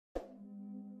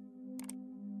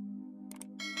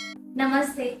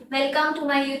Namaste. Welcome to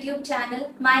my YouTube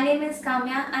channel. My name is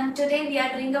Kamya and today we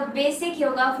are doing a basic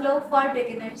yoga flow for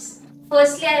beginners.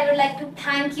 Firstly, I would like to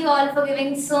thank you all for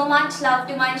giving so much love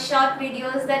to my short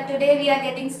videos that today we are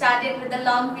getting started with the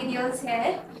long videos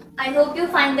here. I hope you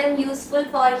find them useful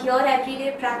for your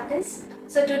everyday practice.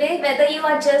 So today, whether you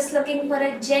are just looking for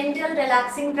a gentle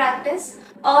relaxing practice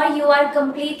or you are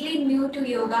completely new to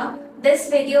yoga, this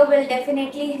video will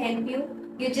definitely help you.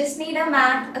 You just need a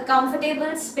mat, a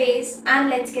comfortable space, and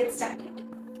let's get started.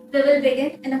 We will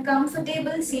begin in a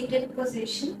comfortable seated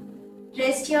position.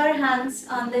 Rest your hands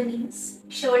on the knees,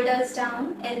 shoulders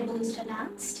down, elbows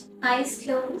relaxed, eyes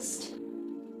closed.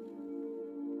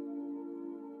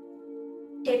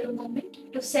 Take a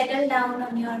moment to settle down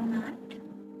on your mat.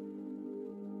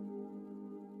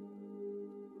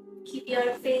 Keep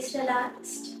your face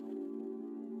relaxed.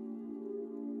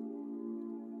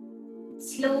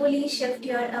 Slowly shift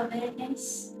your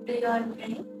awareness to your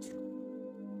breath.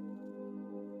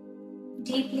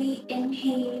 Deeply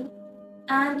inhale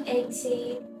and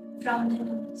exhale from the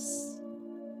nose.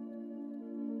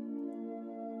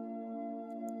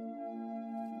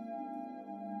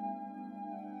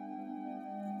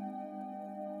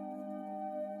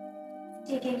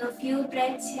 Taking a few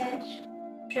breaths here,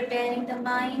 preparing the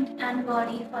mind and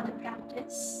body for the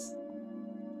practice.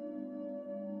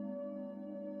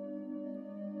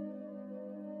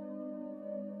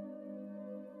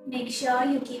 Make sure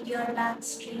you keep your back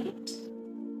straight.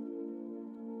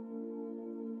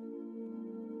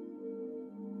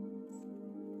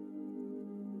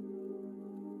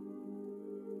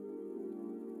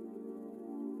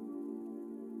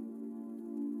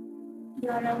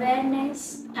 Your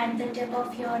awareness at the tip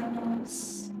of your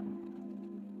nose.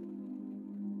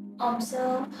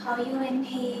 Observe how you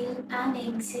inhale and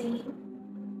exhale,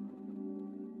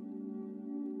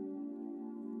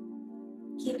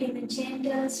 keeping a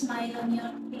gentle smile on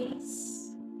your face.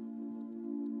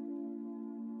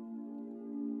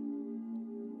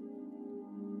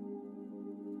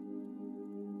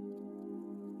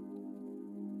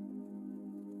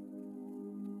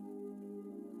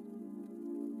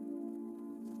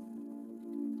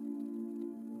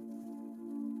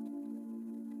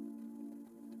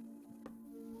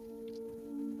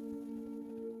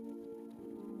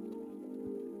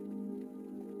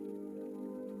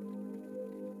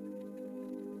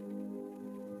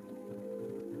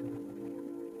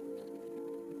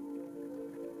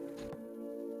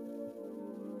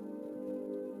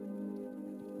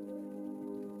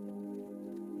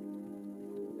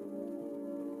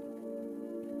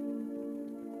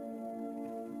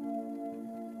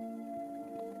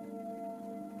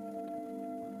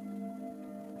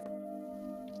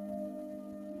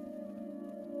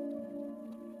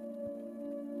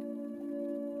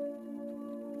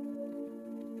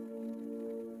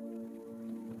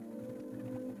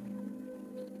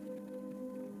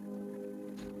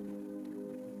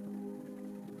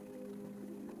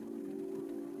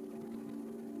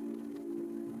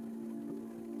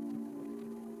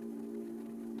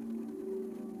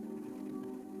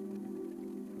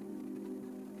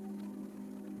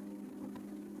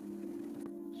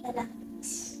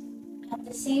 Relax. At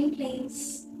the same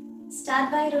place,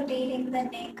 start by rotating the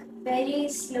neck very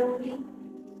slowly,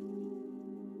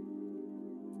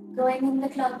 going in the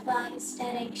clockwise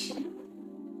direction.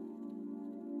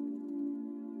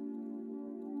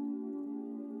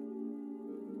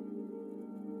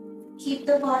 Keep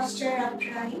the posture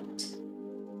upright.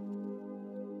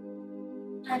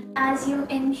 And as you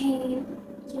inhale,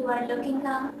 you are looking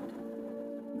up,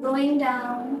 going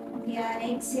down, we are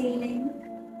exhaling.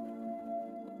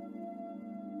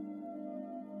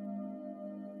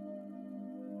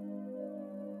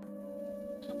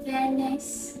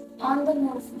 Awareness on the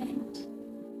movement.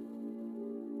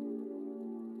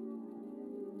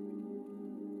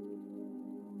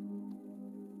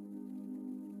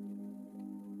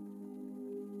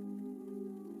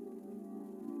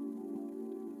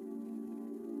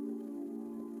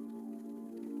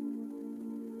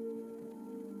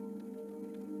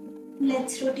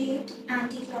 Let's rotate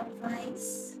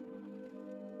anti-clockwise.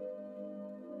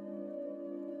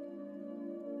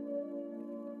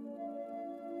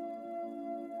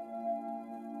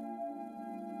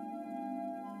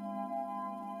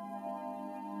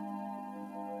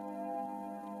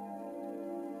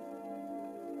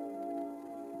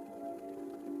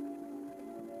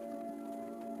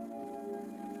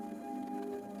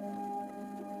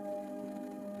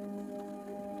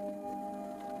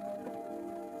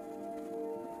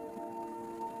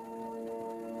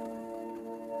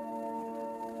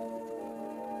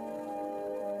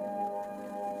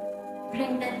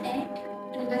 Bring the neck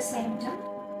to the center.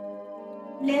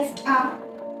 Lift up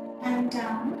and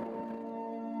down.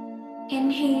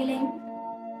 Inhaling,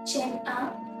 chin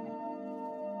up.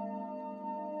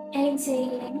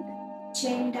 Exhaling,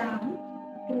 chin down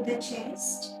to the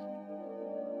chest.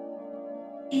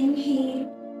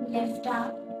 Inhale, lift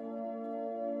up.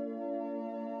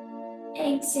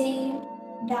 Exhale,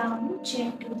 down,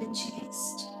 chin to the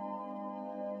chest.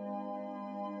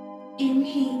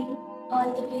 Inhale,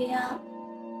 all the way up.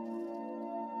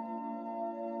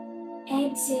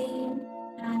 Exhale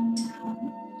and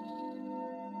down.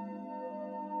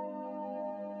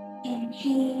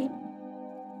 Inhale.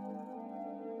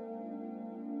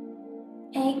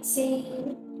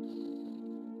 Exhale.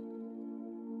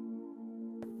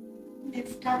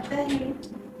 Lift up the head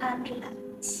and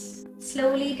relax.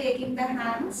 Slowly taking the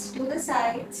hands to the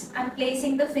sides and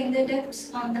placing the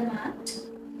fingertips on the mat.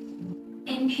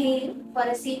 Inhale for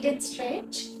a seated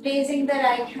stretch, raising the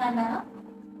right hand up,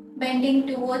 bending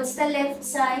towards the left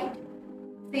side,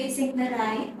 facing the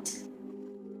right.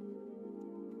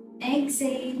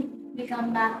 Exhale, we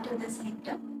come back to the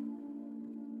center.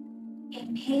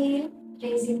 Inhale,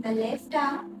 raising the left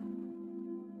arm,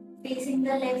 facing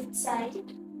the left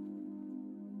side.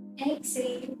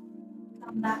 Exhale,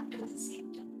 come back to the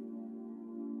center.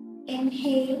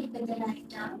 Inhale with the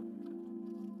right arm.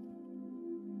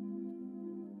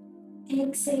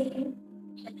 Exhale,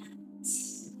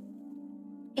 relax.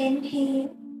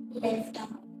 Inhale, left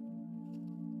arm.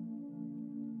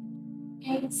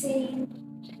 Exhale,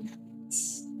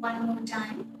 relax. One more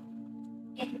time.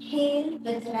 Inhale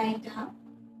with the right arm.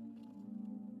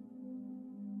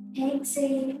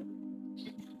 Exhale,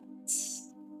 relax.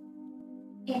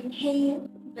 Inhale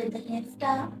with the left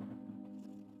arm.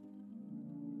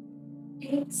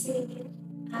 Exhale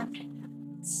and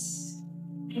relax.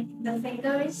 Bring the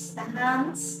fingers, the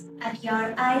hands at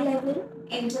your eye level,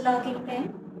 interlocking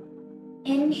them.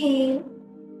 Inhale,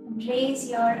 raise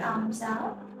your arms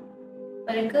up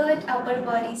for a good upper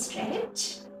body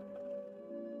stretch.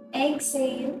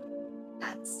 Exhale,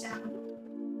 hands down.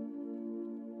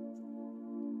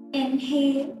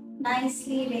 Inhale,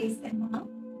 nicely raise them up.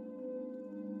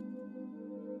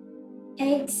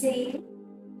 Exhale,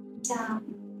 down.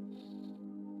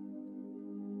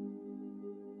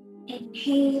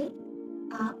 Inhale,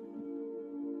 up.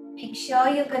 Make sure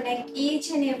you connect each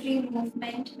and every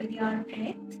movement with your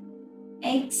breath.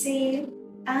 Exhale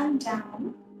and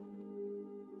down.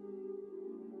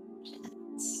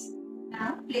 Relax.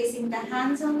 Now, placing the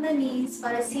hands on the knees for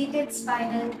a seated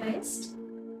spinal twist.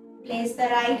 Place the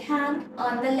right hand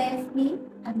on the left knee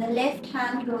and the left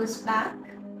hand goes back.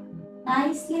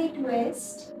 Nicely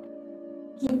twist,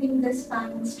 keeping the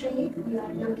spine straight. We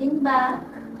are looking back.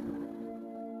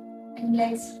 And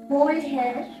let's hold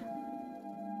here.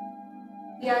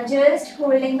 We are just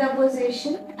holding the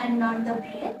position and not the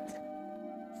breath.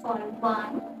 For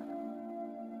 1,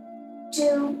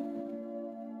 2,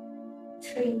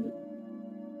 3,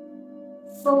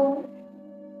 4,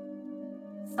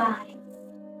 5.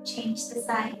 Change the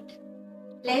side.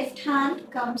 Left hand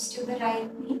comes to the right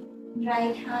knee.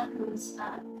 Right hand goes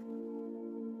back.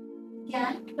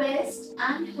 Again, twist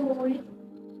and hold.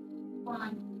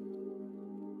 1,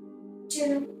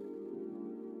 2,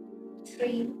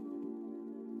 3,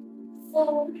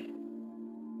 4,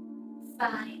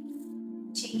 5.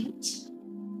 Change.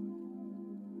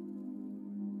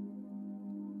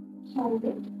 Hold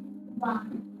it.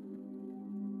 1,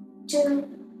 2,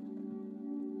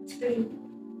 3,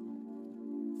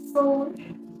 4,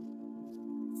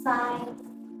 5.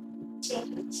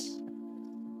 Change.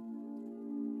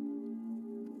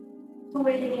 Hold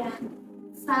it again.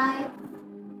 5,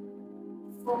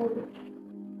 4,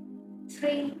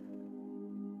 3,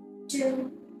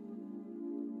 2,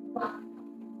 1.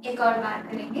 एक और बार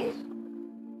करेंगे.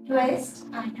 Twist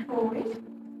and hold.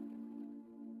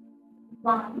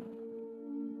 1,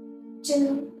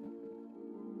 2,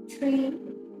 3,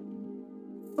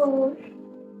 4,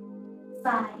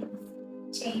 5.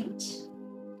 Change.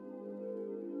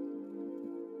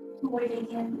 Hold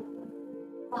again.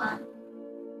 1,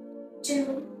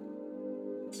 2,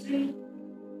 3,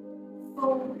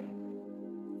 4,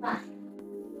 5.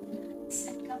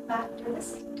 And come back to the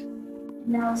center.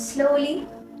 Now slowly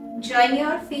join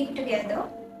your feet together,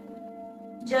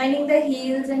 joining the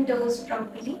heels and toes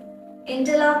properly.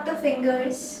 Interlock the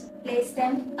fingers, place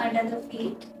them under the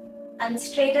feet and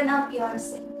straighten up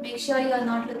yourself. Make sure you are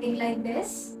not looking like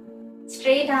this.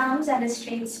 Straight arms and a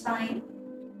straight spine.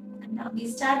 And now we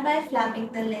start by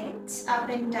flapping the legs up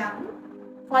and down.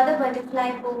 For the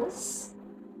butterfly pose,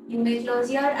 you may close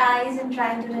your eyes and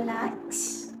try to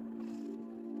relax.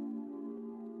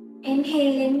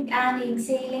 Inhaling and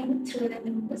exhaling through the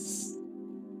nose.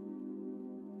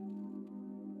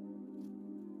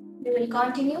 We will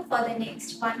continue for the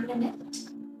next 1 minute.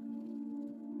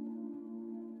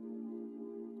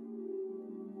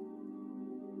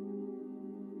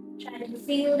 Try to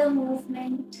feel the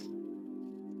movement.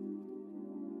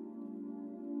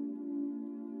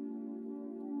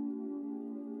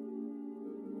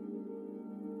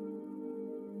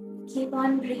 Keep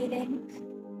on breathing.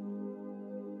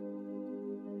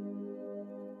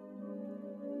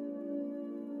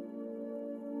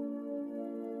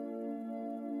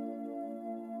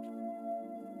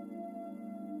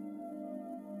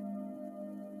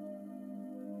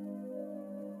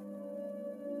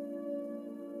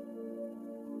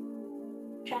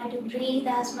 Try to breathe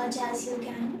as much as you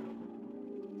can.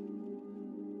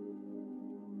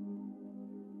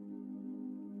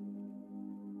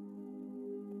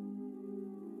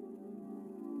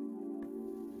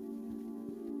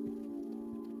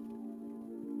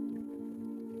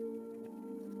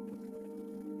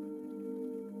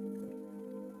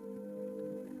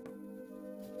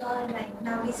 Alright,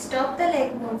 now we stop the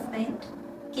leg movement,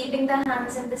 keeping the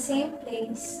hands in the same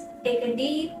place. Take a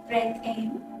deep breath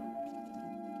in.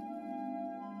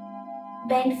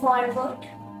 Bend forward.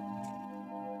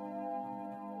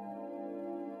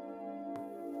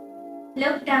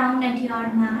 Look down at your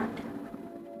mat.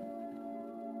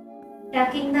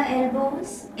 Tucking the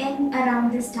elbows in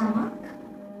around the stomach.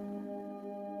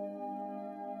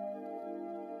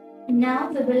 Now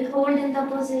we will hold in the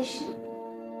position.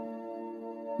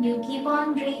 You keep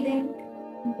on breathing.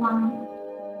 1,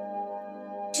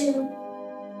 2,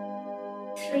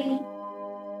 3,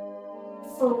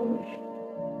 4,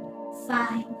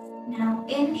 5. Now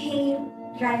inhale,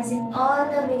 rising all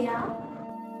the way up.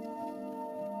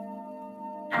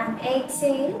 And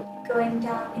exhale, going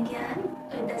down again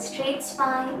with a straight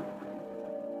spine.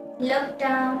 Look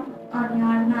down on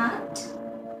your mat.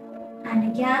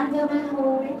 And again we will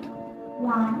hold.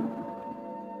 1,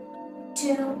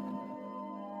 2,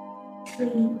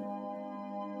 3,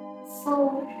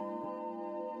 4,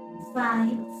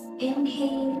 5.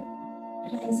 Inhale,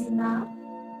 rising up.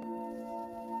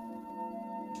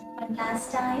 One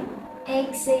last time.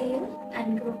 Exhale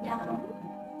and go down.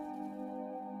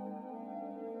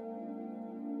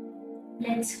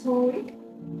 Let's hold.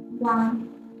 1,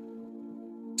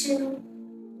 2,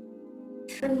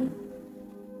 3,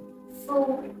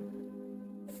 4,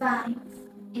 5.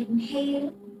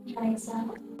 Inhale, rise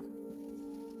up.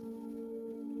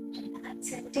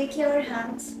 Relax and take your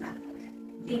hands back.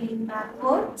 Leaning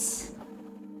backwards.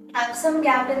 Have some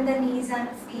gap in the knees and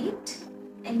feet.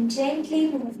 And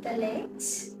gently move the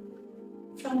legs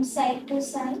from side to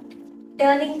side,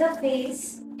 turning the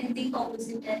face in the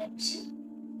opposite direction.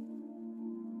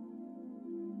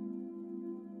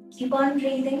 Keep on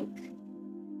breathing.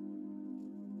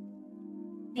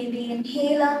 Maybe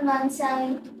inhale on one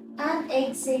side and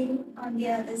exhale on the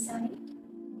other side.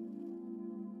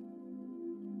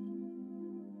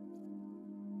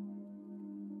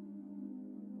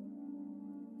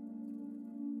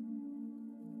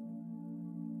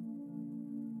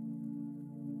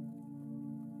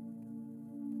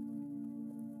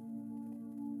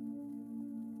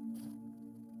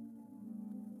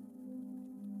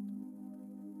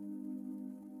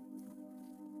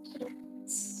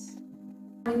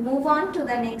 We move on to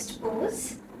the next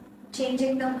pose,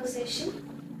 changing the position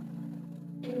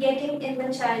and getting in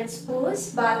the child's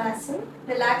pose, Balasana.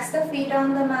 Relax the feet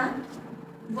on the mat,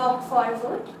 walk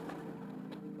forward,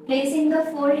 placing the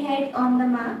forehead on the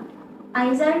mat.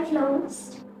 Eyes are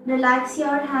closed. Relax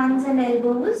your hands and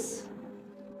elbows.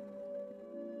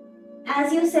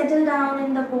 As you settle down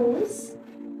in the pose,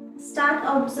 start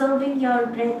observing your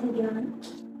breath again.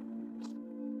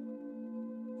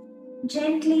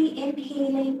 Gently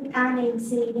inhaling and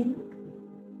exhaling.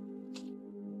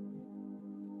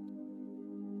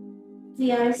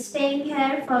 We are staying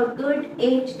here for good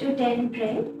 8 to 10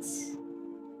 breaths.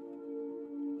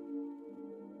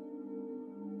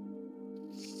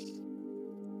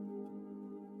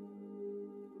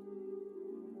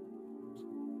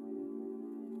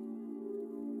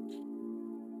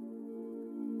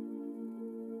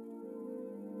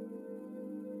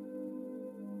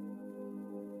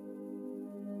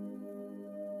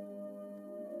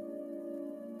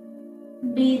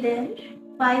 Be there.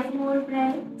 5 more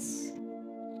breaths.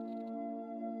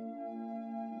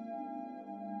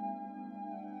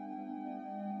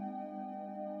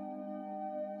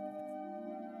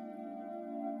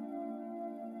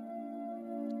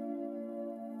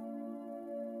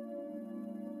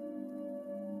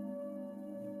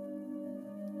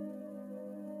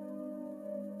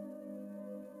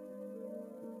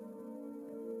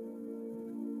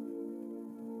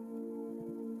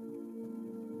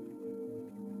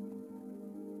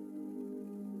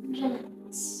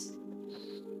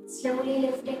 Slowly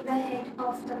lifting the head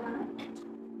off the mat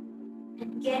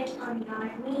and get on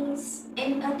your knees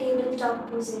in a tabletop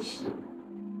position.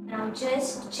 Now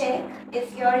just check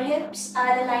if your hips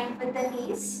are aligned with the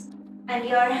knees and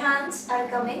your hands are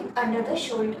coming under the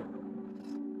shoulder.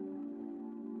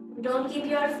 Don't keep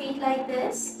your feet like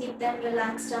this, keep them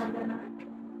relaxed on the mat.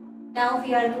 Now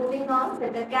we are moving on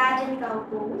with the cat and cow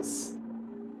pose.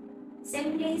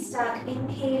 Simply start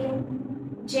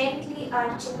inhaling, gently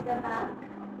arching the back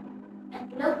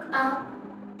and look up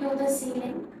to the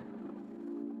ceiling.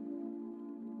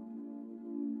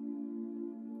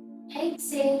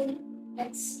 Exhale,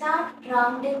 let's start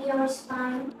rounding your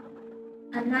spine,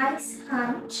 a nice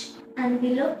hunch, and we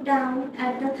look down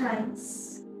at the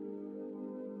thighs.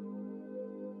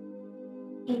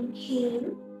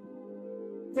 Inhale,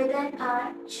 with an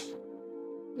arch,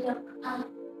 look up.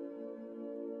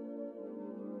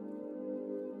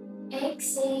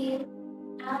 Exhale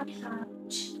and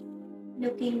hunch,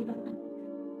 looking back.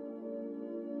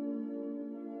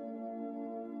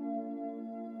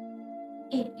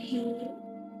 Inhale.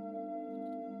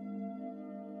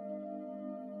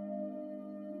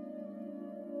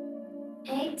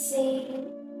 Exhale.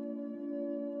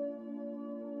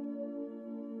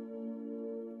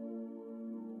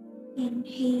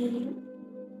 Inhale.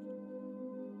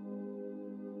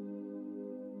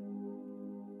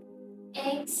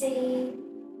 Exhale.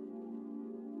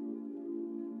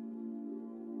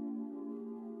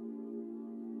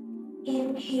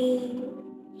 Inhale.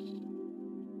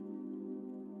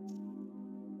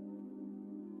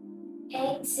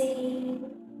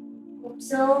 Exhale.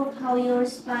 Observe how your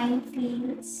spine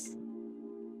feels.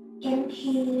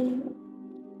 Inhale.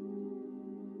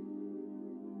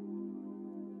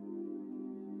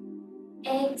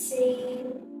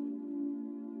 Exhale.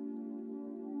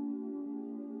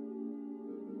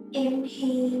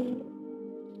 Inhale.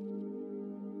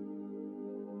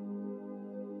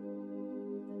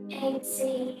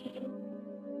 Exhale.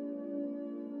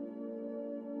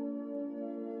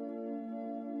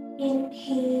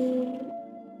 Inhale.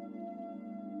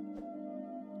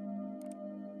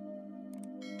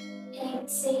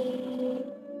 Exhale.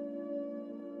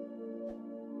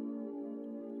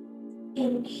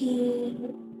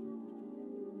 Inhale.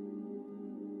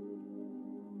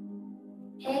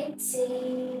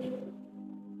 Exhale.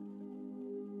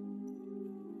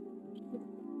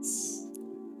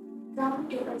 Come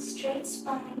to a straight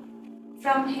spine.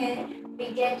 From here,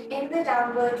 we get in the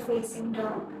downward facing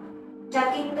dog.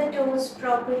 Tucking the toes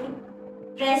properly.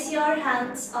 Press your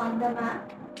hands on the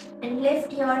mat and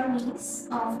lift your knees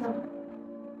off the mat.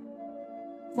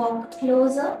 Walk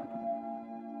closer.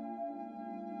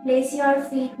 Place your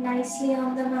feet nicely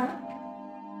on the mat.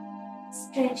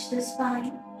 Stretch the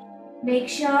spine. Make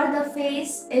sure the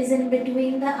face is in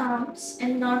between the arms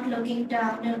and not looking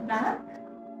down or back.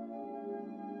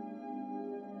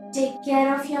 Take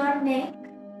care of your neck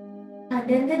and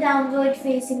in the downward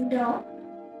facing dog,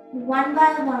 one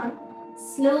by one,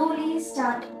 slowly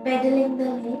start pedaling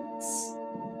the legs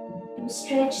to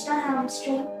stretch the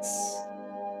hamstrings.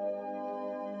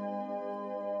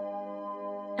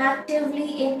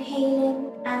 Actively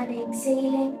inhaling and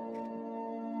exhaling.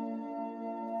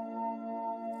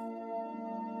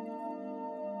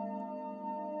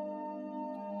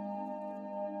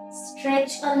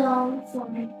 Stretch along for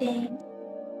 10,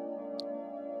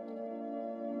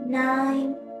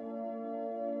 9,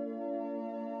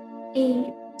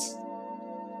 8,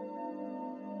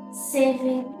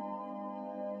 7,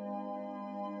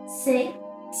 6,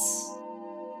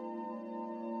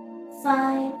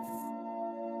 5,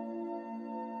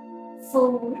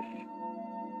 4,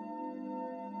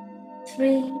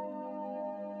 3,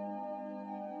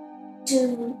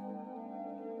 2,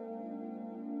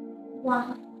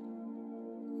 1.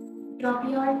 Drop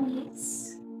your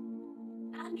knees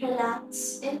and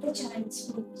relax in the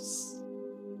child's pose.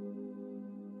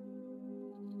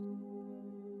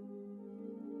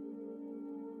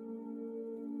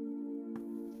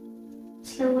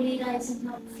 Slowly rising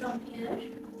up from here.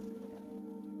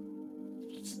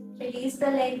 Release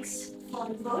the legs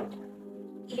forward.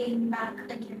 Lean back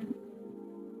again.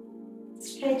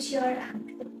 Stretch your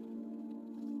ankle.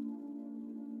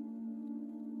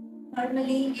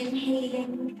 Normally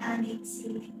inhaling and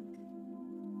exhaling.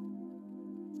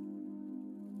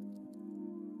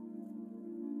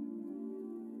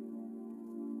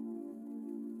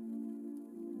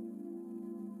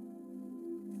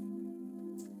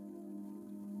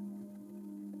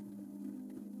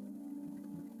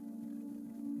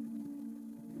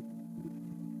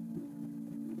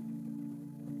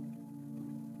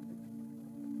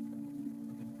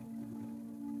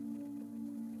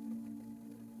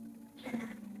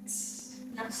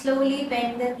 slowly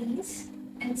bend the knees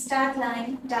and start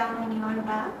lying down on your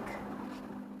back.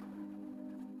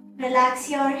 Relax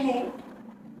your head.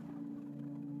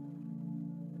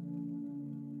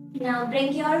 Now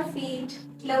bring your feet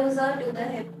closer to the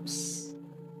hips,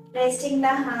 resting the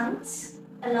hands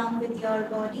along with your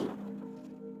body.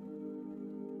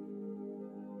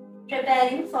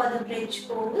 Preparing for the bridge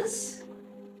pose.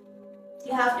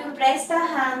 You have to press the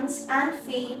hands and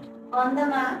feet on the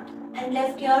mat and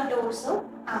lift your torso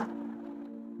up.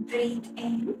 Breathe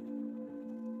in.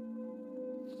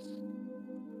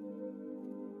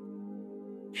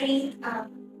 Breathe out.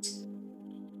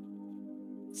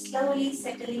 Slowly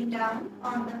settling down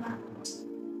on the mat.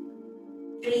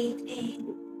 Breathe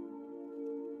in.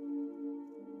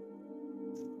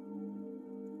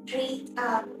 Breathe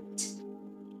out.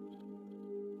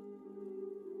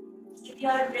 Keep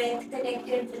your breath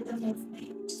connected with the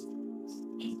movement.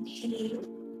 Inhale.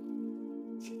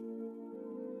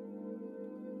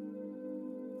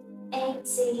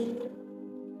 Exhale.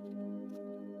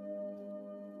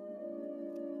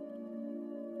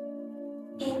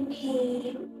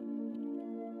 Inhale.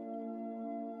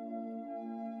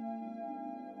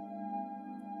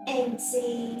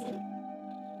 Exhale.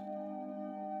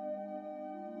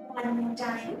 One more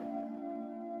time.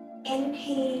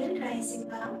 Inhale,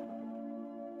 rising up.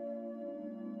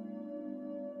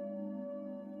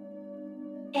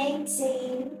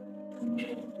 Exhale and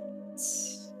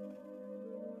release.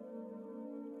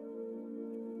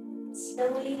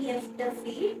 Slowly lift the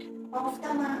feet off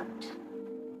the mat.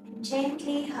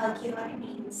 Gently hug your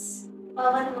knees.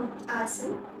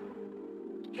 Asana.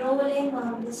 Rolling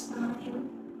on the spine.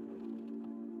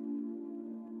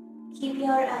 Keep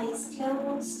your eyes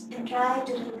closed and try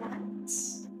to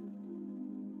relax.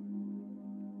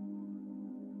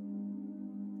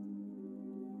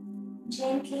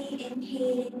 Gently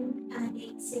inhaling and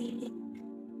exhaling.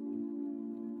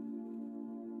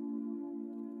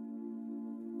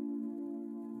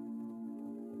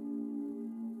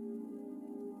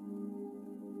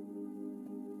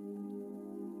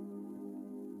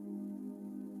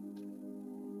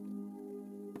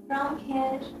 From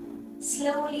here,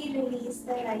 slowly release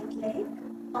the right leg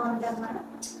on the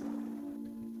mat,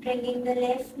 bringing the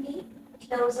left knee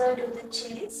closer to the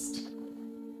chest,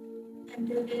 and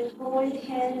we will hold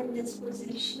here in this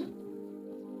position.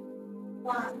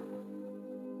 1,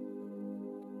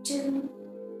 2,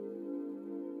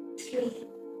 3,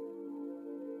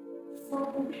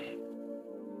 4,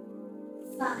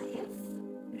 5.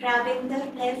 Grabbing the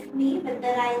left knee with the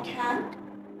right hand,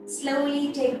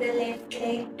 slowly take the left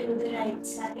leg to the right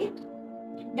side.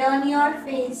 Turn your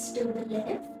face to the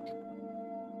left,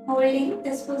 holding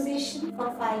this position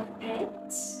for 5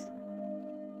 breaths.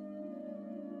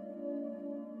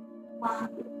 1,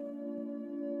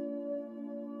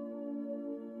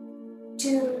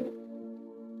 2,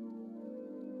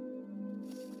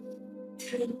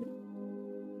 3,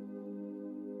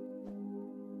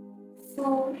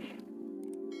 4,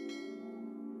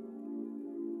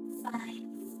 5.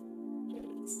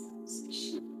 Release the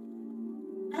position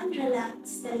and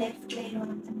relax the left leg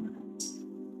on the mat.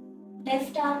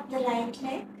 Lift out the right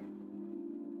leg,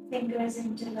 fingers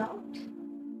interlocked.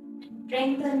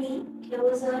 Bring the knee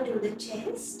closer to the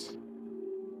chest.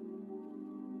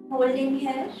 Holding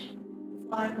here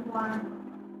for 1,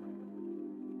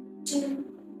 2,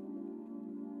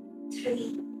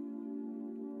 3,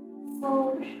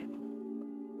 4,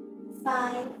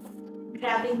 5.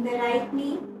 Grabbing the right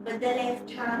knee with the left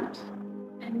hand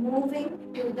and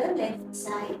moving to the left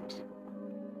side.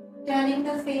 Turning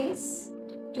the face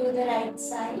to the right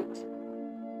side.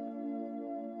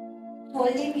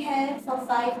 Holding here for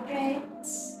 5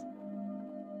 breaths.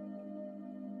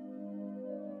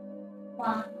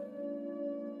 1,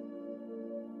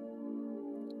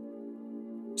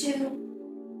 2,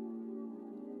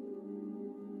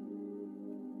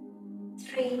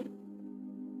 3,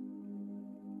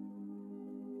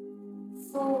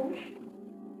 4,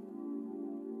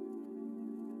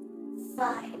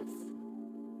 5.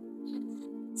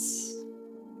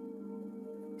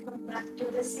 Come back to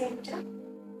the center.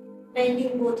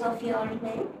 Bending both of your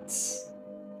legs.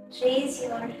 Raise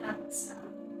your hands up.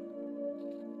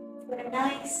 For a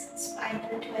nice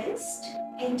spinal twist,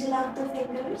 interlock the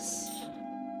fingers.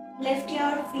 Lift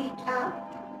your feet up.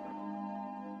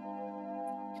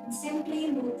 And simply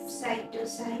move side to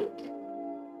side.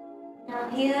 Now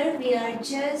here we are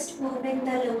just moving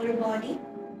the lower body.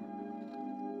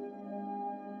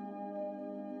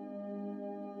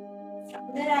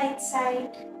 From the right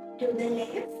side to the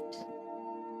left.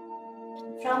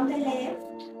 From the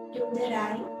left to the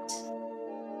right.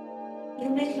 You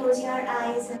may close your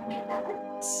eyes and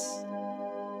relax.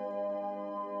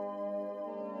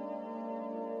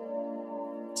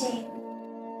 10,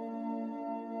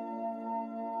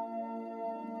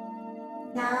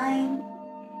 9,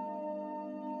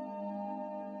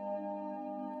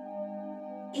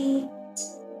 8,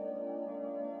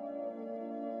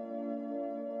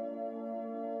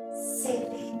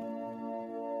 7,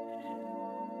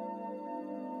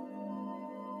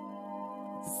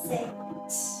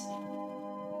 6,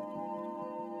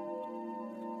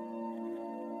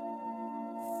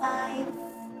 5,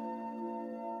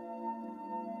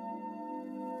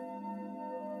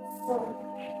 4,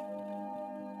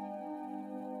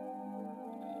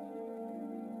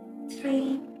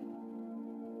 3,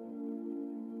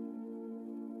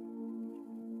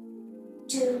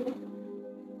 2,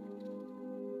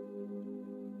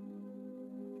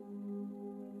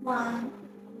 1.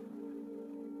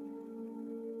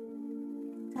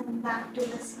 Come back to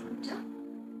the center.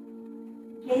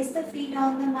 Place the feet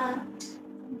on the mat.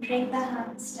 Bring the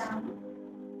hands down.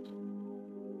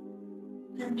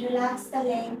 And relax the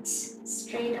legs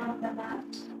straight on the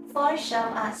mat for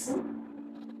Shavasana.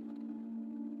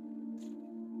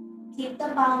 Keep the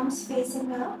palms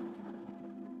facing up.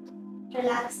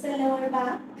 Relax the lower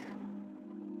back.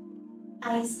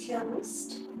 Eyes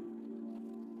closed.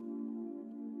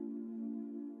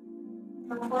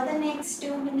 Now for the next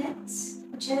 2 minutes,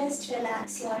 just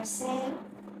relax yourself.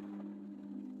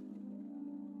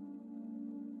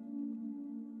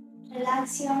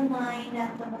 Relax your mind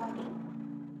and the body.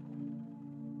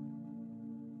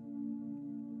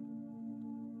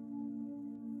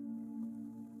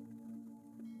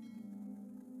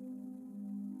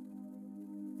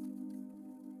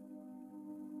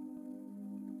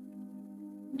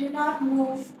 Do not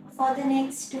move for the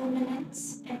next 2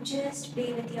 minutes and just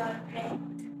be with your breath.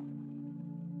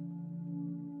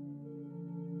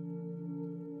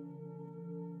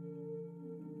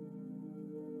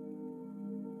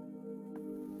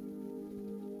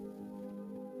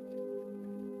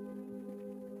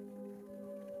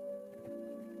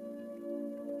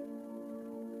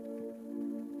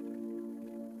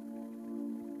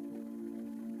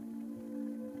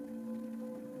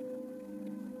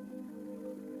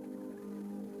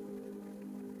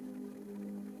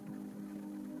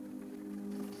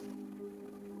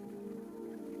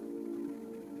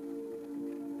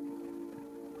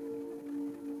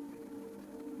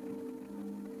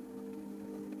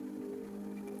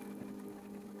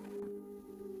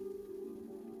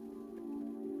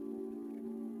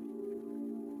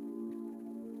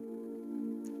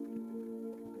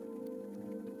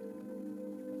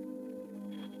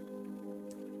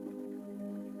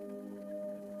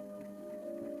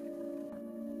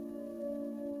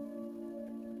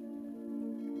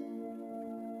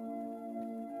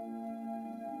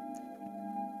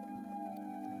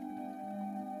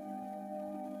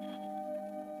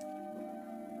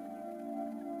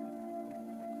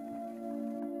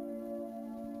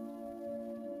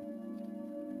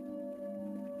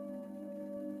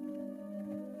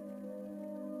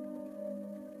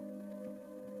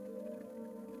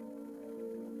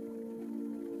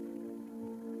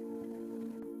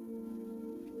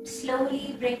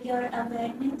 Slowly bring your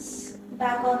awareness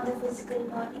back on the physical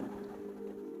body,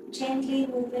 gently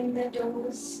moving the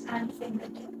toes and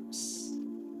fingertips.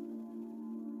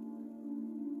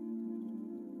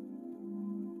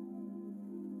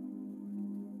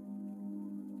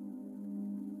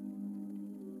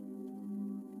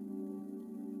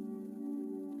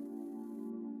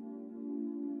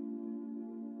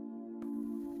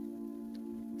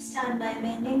 Start by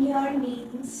bending your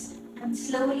knees and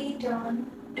slowly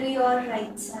turn to your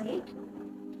right side.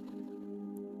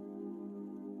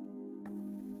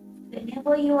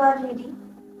 Whenever you are ready,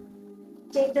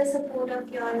 take the support of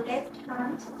your left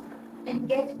hand and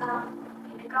get up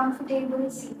in a comfortable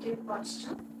seated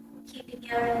posture. Keeping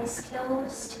your eyes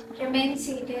closed, remain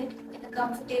seated in a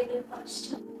comfortable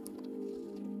posture.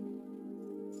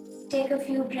 Take a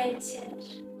few breaths here.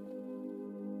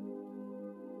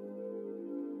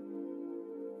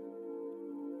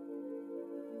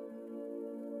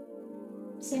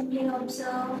 Simply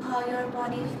observe how your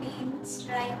body feels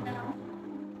right now.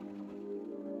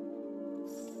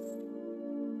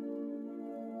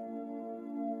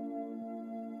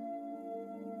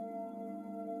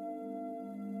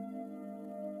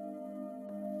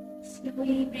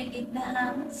 Slowly bringing the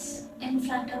hands in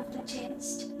front of the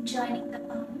chest, joining the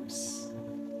palms.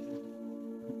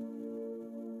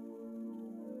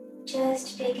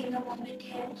 Just taking a moment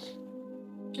here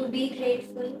to be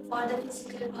grateful for the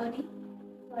physical body,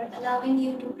 for allowing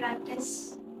you to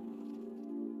practice.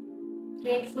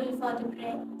 Grateful for the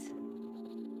breath.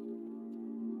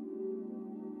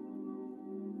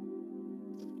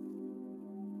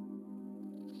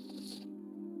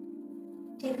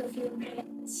 Take a few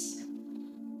breaths.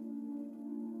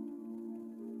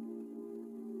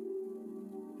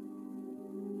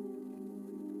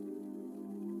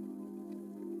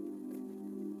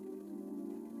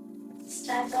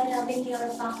 Start by rubbing your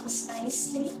palms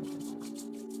nicely.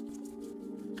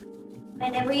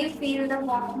 Whenever you feel the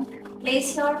warmth,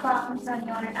 place your palms on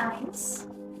your eyes,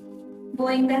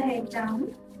 bowing the head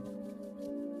down.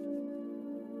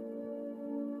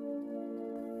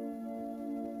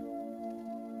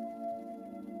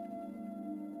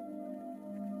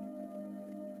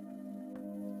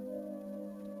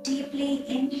 Deeply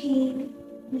inhale,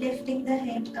 lifting the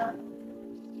head up.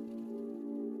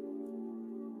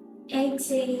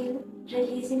 Exhale,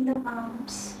 releasing the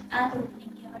palms and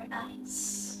opening your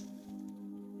eyes.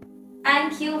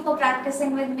 Thank you for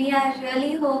practicing with me. I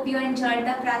really hope you enjoyed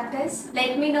the practice.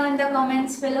 Let me know in the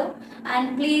comments below,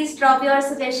 and please drop your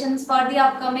suggestions for the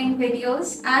upcoming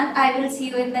videos, and I will see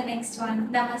you in the next one.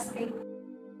 Namaste.